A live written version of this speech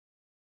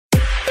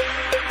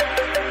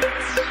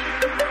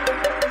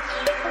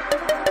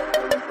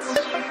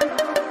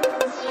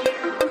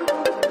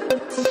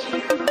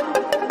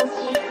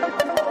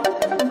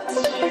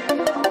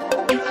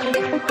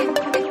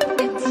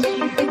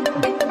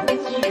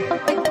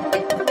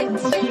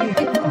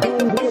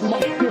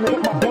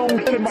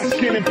my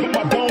skin and put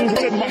my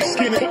bones in my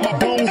skin and put my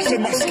bones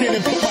in my skin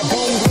and put my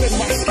bones in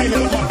my skin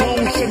and put my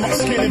bones in my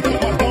skin and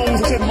put my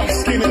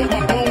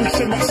bones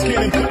in my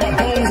skin and put my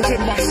bones in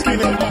my skin and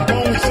put my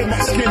bones in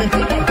my skin and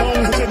put my bones in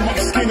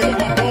my skin and put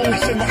my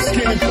bones in my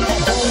skin and put my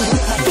bones in my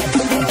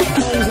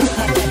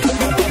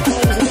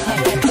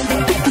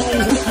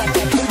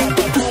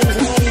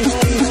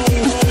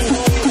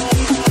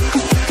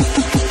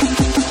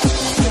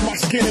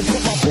skin and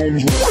put my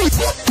bones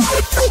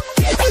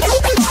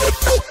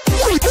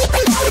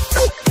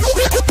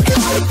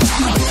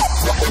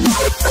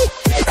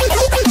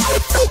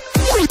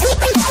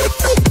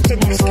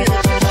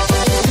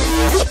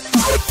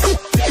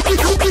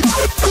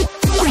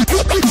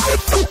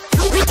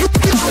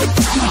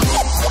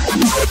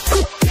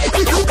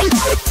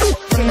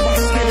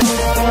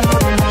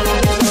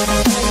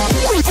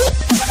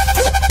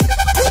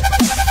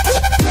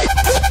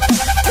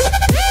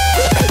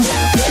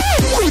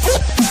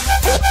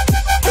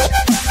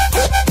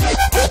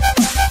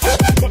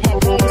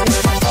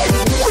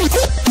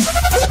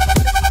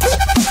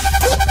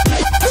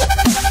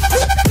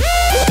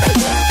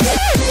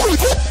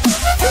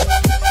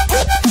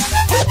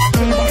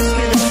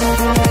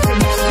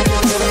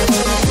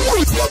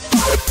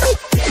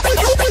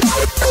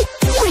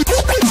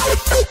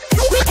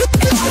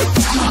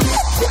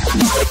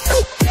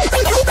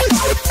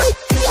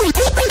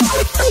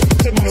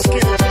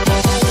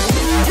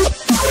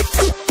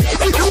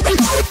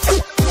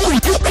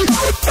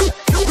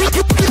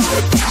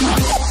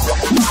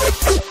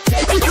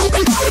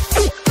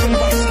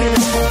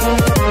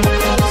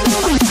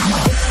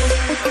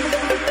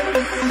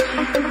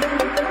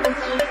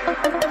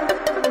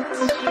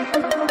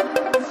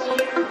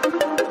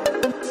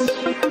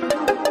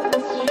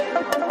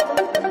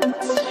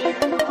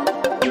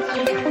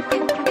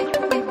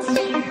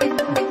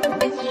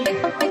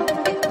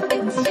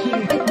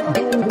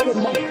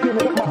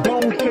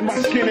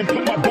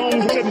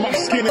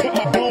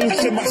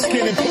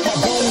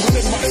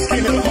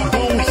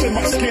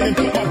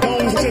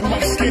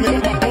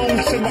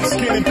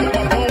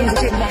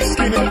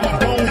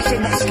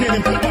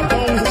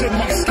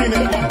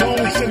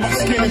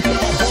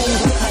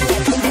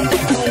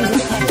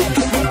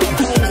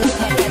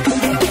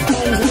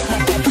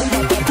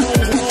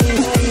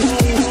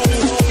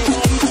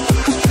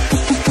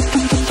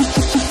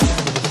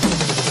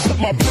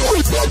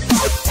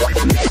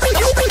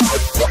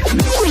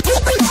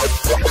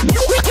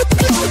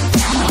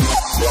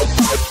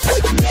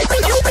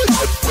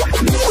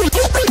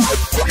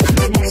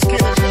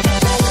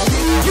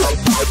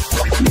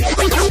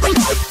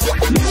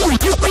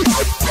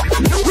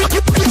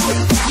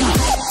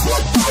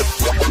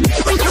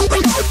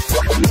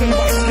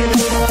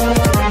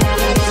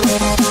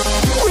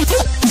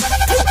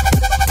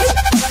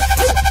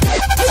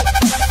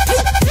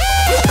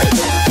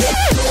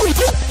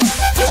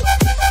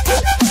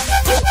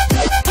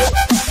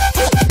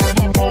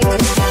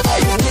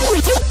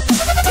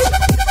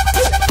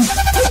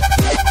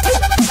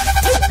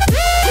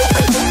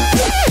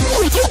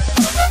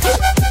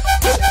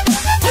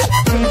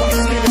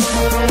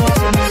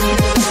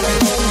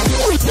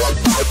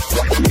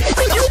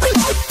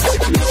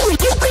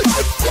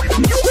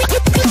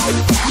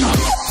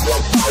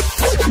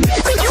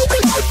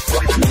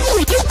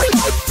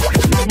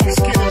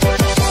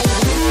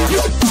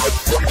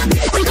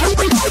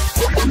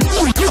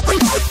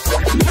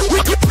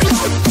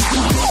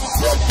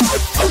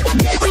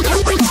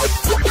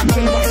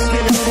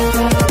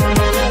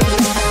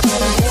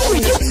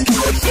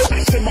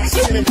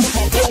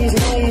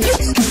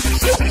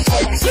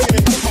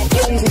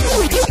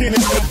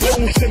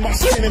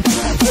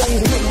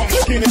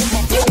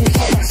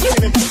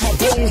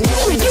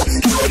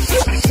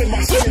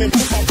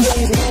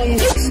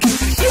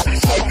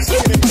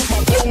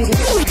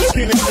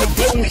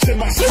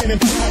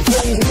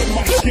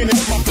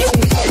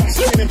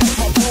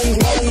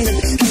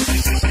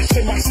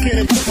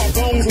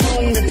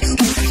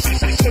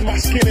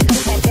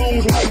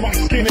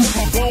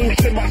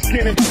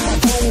skin and my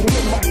bones